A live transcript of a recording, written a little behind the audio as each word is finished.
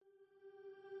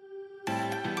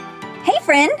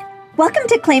friend. Welcome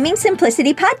to Claiming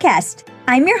Simplicity podcast.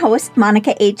 I'm your host,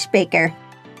 Monica H. Baker.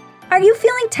 Are you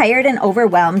feeling tired and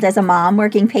overwhelmed as a mom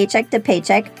working paycheck to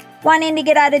paycheck, wanting to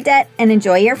get out of debt and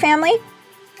enjoy your family?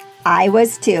 I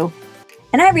was too.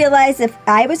 And I realized if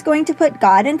I was going to put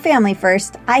God and family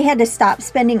first, I had to stop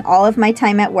spending all of my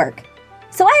time at work.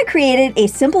 So I created a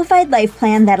simplified life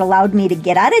plan that allowed me to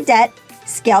get out of debt,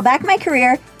 scale back my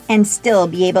career, and still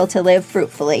be able to live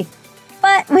fruitfully.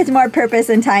 But with more purpose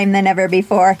and time than ever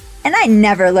before, and I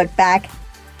never looked back.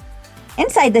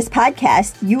 Inside this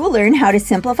podcast, you will learn how to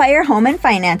simplify your home and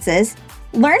finances,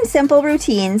 learn simple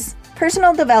routines,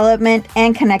 personal development,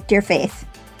 and connect your faith.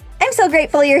 I'm so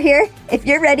grateful you're here. If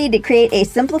you're ready to create a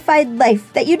simplified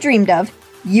life that you dreamed of,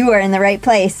 you are in the right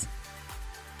place.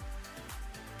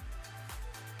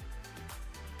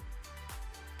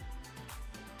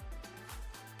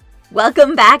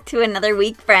 Welcome back to another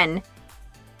week, friend.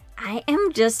 I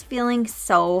am just feeling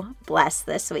so blessed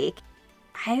this week.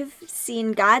 I've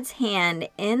seen God's hand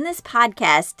in this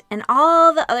podcast and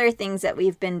all the other things that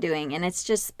we've been doing, and it's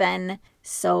just been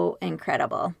so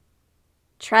incredible.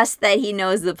 Trust that He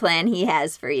knows the plan He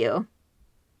has for you.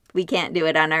 We can't do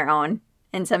it on our own.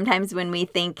 And sometimes when we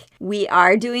think we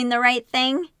are doing the right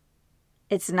thing,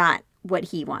 it's not what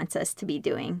He wants us to be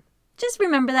doing. Just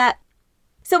remember that.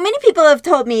 So many people have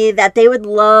told me that they would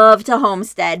love to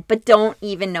homestead, but don't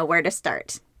even know where to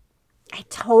start. I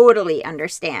totally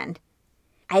understand.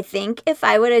 I think if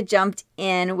I would have jumped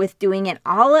in with doing it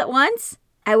all at once,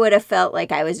 I would have felt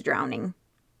like I was drowning.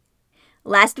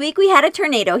 Last week we had a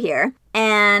tornado here,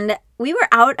 and we were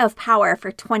out of power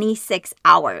for 26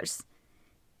 hours.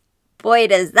 Boy,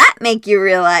 does that make you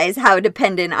realize how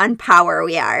dependent on power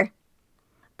we are.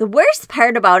 The worst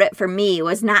part about it for me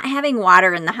was not having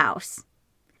water in the house.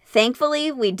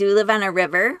 Thankfully, we do live on a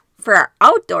river for our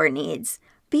outdoor needs.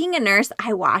 Being a nurse,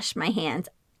 I wash my hands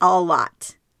a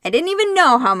lot. I didn't even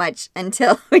know how much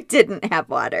until we didn't have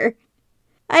water.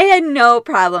 I had no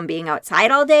problem being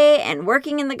outside all day and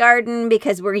working in the garden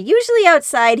because we're usually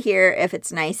outside here if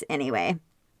it's nice anyway.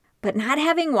 But not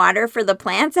having water for the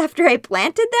plants after I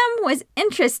planted them was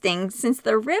interesting since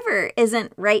the river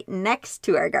isn't right next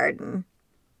to our garden.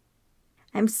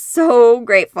 I'm so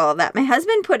grateful that my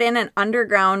husband put in an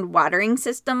underground watering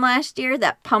system last year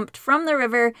that pumped from the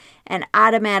river and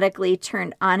automatically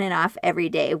turned on and off every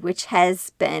day, which has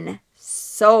been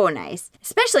so nice,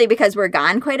 especially because we're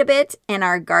gone quite a bit and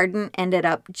our garden ended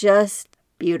up just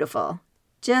beautiful,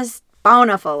 just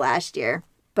bountiful last year.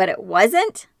 But it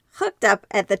wasn't hooked up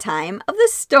at the time of the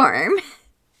storm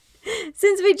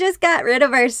since we just got rid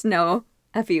of our snow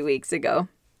a few weeks ago.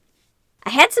 I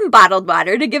had some bottled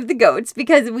water to give the goats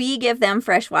because we give them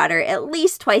fresh water at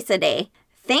least twice a day.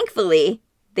 Thankfully,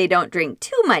 they don't drink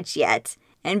too much yet,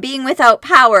 and being without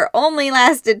power only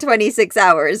lasted 26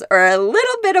 hours, or a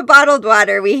little bit of bottled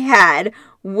water we had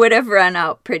would have run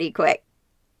out pretty quick.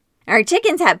 Our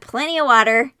chickens had plenty of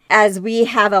water as we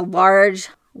have a large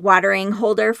watering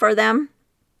holder for them.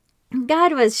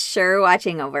 God was sure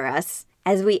watching over us,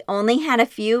 as we only had a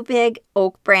few big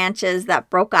oak branches that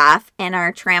broke off and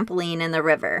our trampoline in the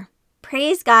river.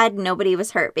 Praise God, nobody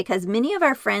was hurt because many of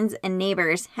our friends and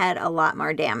neighbors had a lot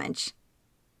more damage.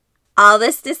 All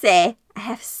this to say, I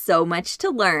have so much to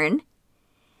learn,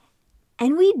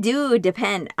 and we do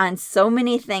depend on so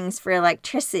many things for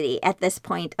electricity at this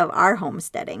point of our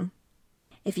homesteading.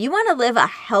 If you want to live a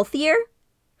healthier,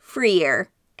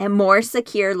 freer, and more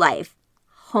secure life,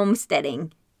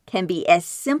 homesteading can be as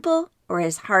simple or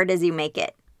as hard as you make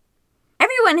it.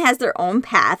 Everyone has their own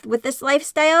path with this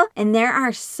lifestyle, and there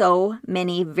are so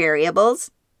many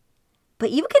variables.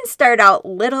 But you can start out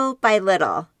little by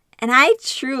little, and I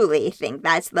truly think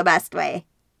that's the best way.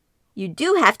 You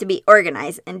do have to be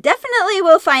organized, and definitely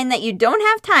will find that you don't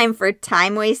have time for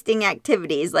time-wasting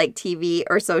activities like TV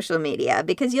or social media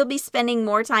because you'll be spending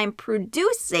more time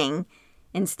producing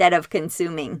instead of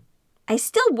consuming. I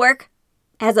still work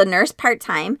as a nurse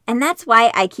part-time, and that's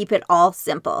why I keep it all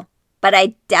simple. But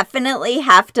I definitely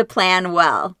have to plan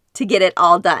well to get it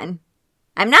all done.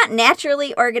 I'm not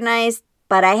naturally organized,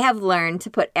 but I have learned to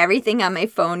put everything on my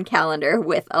phone calendar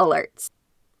with alerts.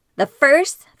 The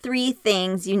first 3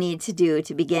 things you need to do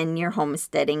to begin your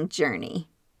homesteading journey.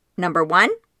 Number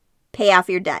 1, pay off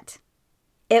your debt.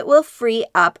 It will free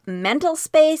up mental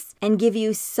space and give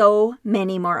you so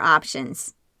many more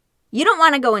options. You don't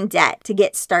want to go in debt to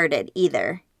get started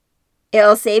either.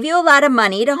 It'll save you a lot of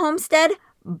money to homestead,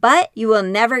 but you will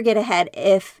never get ahead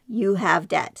if you have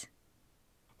debt.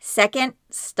 Second,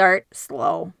 start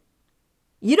slow.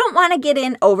 You don't want to get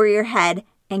in over your head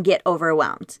and get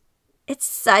overwhelmed. It's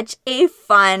such a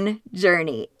fun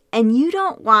journey. and you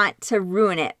don't want to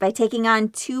ruin it by taking on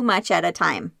too much at a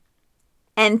time.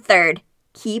 And third,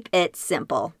 keep it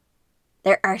simple.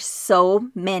 There are so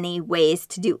many ways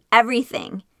to do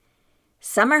everything.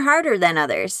 Some are harder than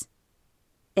others.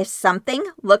 If something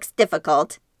looks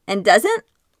difficult and doesn't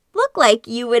look like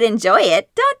you would enjoy it,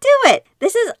 don't do it.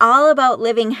 This is all about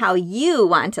living how you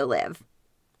want to live.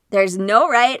 There's no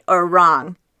right or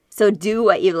wrong, so do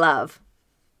what you love.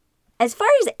 As far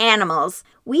as animals,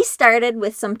 we started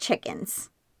with some chickens.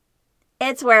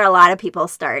 It's where a lot of people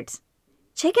start.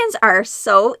 Chickens are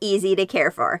so easy to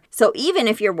care for, so even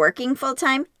if you're working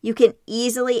full-time, you can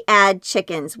easily add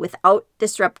chickens without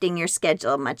disrupting your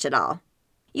schedule much at all.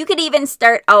 You could even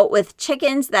start out with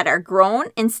chickens that are grown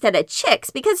instead of chicks,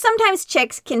 because sometimes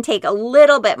chicks can take a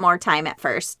little bit more time at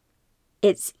first.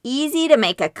 It's easy to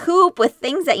make a coop with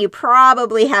things that you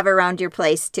probably have around your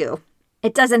place too.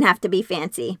 It doesn't have to be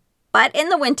fancy. But in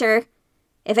the winter,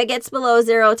 if it gets below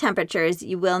 0 temperatures,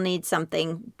 you will need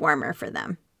something warmer for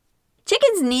them.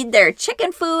 Chickens need their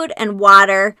chicken food and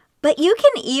water, but you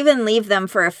can even leave them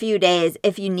for a few days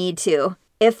if you need to,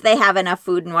 if they have enough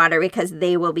food and water, because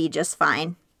they will be just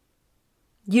fine.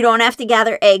 You don't have to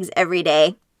gather eggs every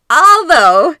day,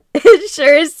 although it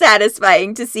sure is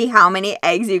satisfying to see how many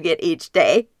eggs you get each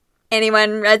day.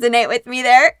 Anyone resonate with me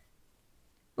there?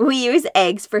 We use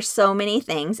eggs for so many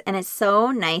things, and it's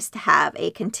so nice to have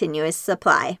a continuous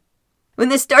supply. When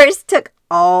the stores took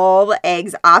all the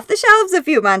eggs off the shelves a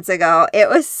few months ago, it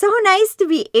was so nice to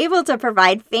be able to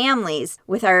provide families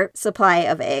with our supply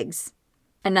of eggs.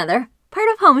 Another part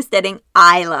of homesteading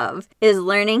I love is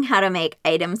learning how to make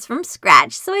items from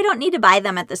scratch so I don't need to buy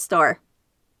them at the store.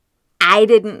 I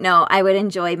didn't know I would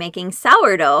enjoy making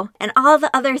sourdough and all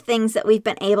the other things that we've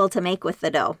been able to make with the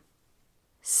dough.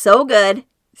 So good,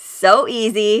 so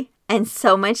easy, and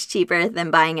so much cheaper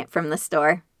than buying it from the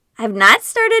store. I've not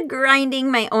started grinding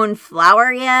my own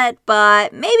flour yet,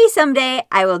 but maybe someday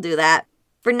I will do that.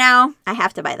 For now, I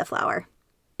have to buy the flour.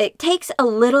 It takes a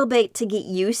little bit to get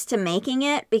used to making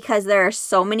it because there are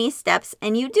so many steps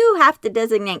and you do have to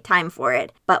designate time for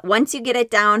it. But once you get it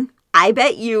down, I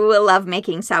bet you will love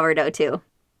making sourdough too.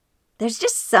 There's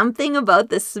just something about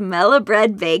the smell of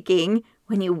bread baking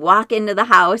when you walk into the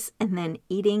house and then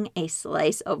eating a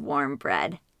slice of warm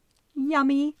bread.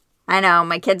 Yummy. I know,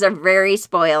 my kids are very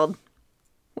spoiled.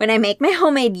 When I make my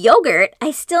homemade yogurt,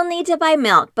 I still need to buy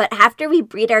milk, but after we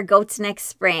breed our goats next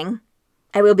spring,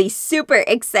 I will be super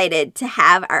excited to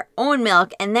have our own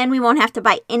milk, and then we won't have to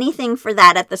buy anything for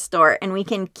that at the store, and we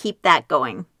can keep that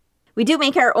going. We do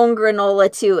make our own granola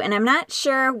too, and I'm not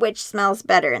sure which smells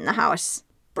better in the house.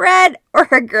 Bread or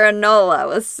granola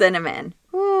with cinnamon.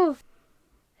 Ooh.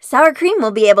 Sour cream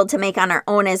we'll be able to make on our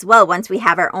own as well once we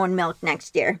have our own milk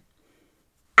next year.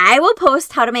 I will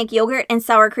post how to make yogurt and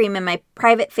sour cream in my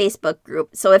private Facebook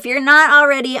group, so if you're not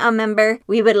already a member,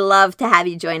 we would love to have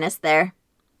you join us there.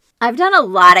 I've done a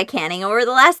lot of canning over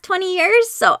the last 20 years,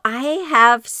 so I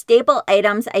have staple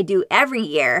items I do every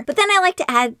year, but then I like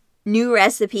to add new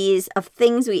recipes of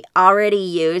things we already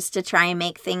use to try and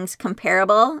make things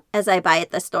comparable as I buy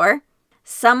at the store.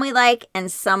 Some we like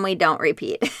and some we don't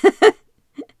repeat.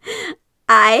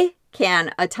 I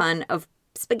can a ton of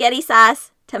spaghetti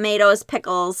sauce, tomatoes,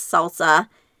 pickles, salsa,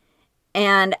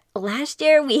 and last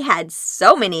year we had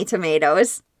so many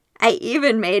tomatoes. I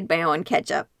even made my own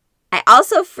ketchup. I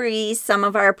also freeze some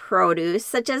of our produce,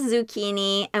 such as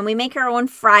zucchini, and we make our own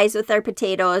fries with our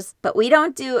potatoes, but we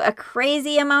don't do a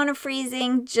crazy amount of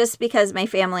freezing just because my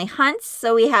family hunts,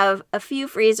 so we have a few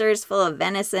freezers full of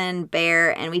venison,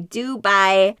 bear, and we do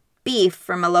buy beef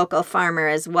from a local farmer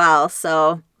as well,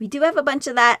 so we do have a bunch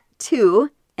of that too,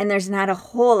 and there's not a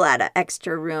whole lot of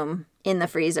extra room in the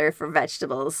freezer for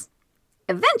vegetables.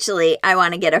 Eventually, I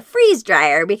want to get a freeze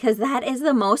dryer because that is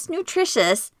the most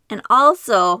nutritious and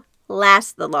also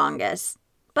lasts the longest.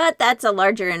 But that's a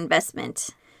larger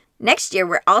investment. Next year,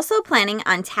 we're also planning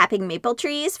on tapping maple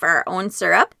trees for our own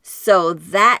syrup, so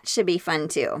that should be fun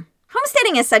too.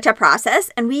 Homesteading is such a process,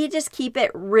 and we just keep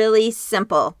it really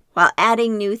simple while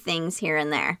adding new things here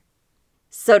and there.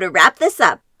 So to wrap this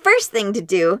up, first thing to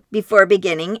do before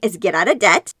beginning is get out of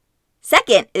debt.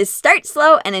 Second is start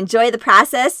slow and enjoy the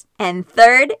process. And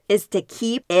third is to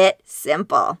keep it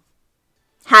simple.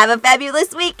 Have a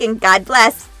fabulous week and God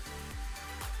bless.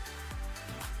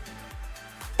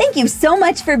 Thank you so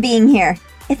much for being here.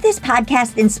 If this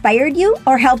podcast inspired you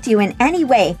or helped you in any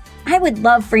way, I would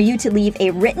love for you to leave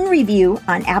a written review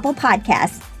on Apple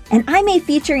Podcasts, and I may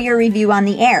feature your review on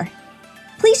the air.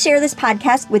 Please share this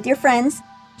podcast with your friends.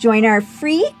 Join our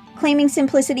free Claiming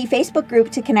Simplicity Facebook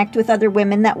group to connect with other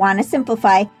women that want to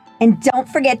simplify, And don't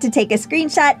forget to take a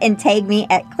screenshot and tag me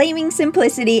at Claiming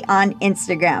Simplicity on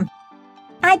Instagram.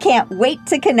 I can't wait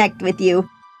to connect with you.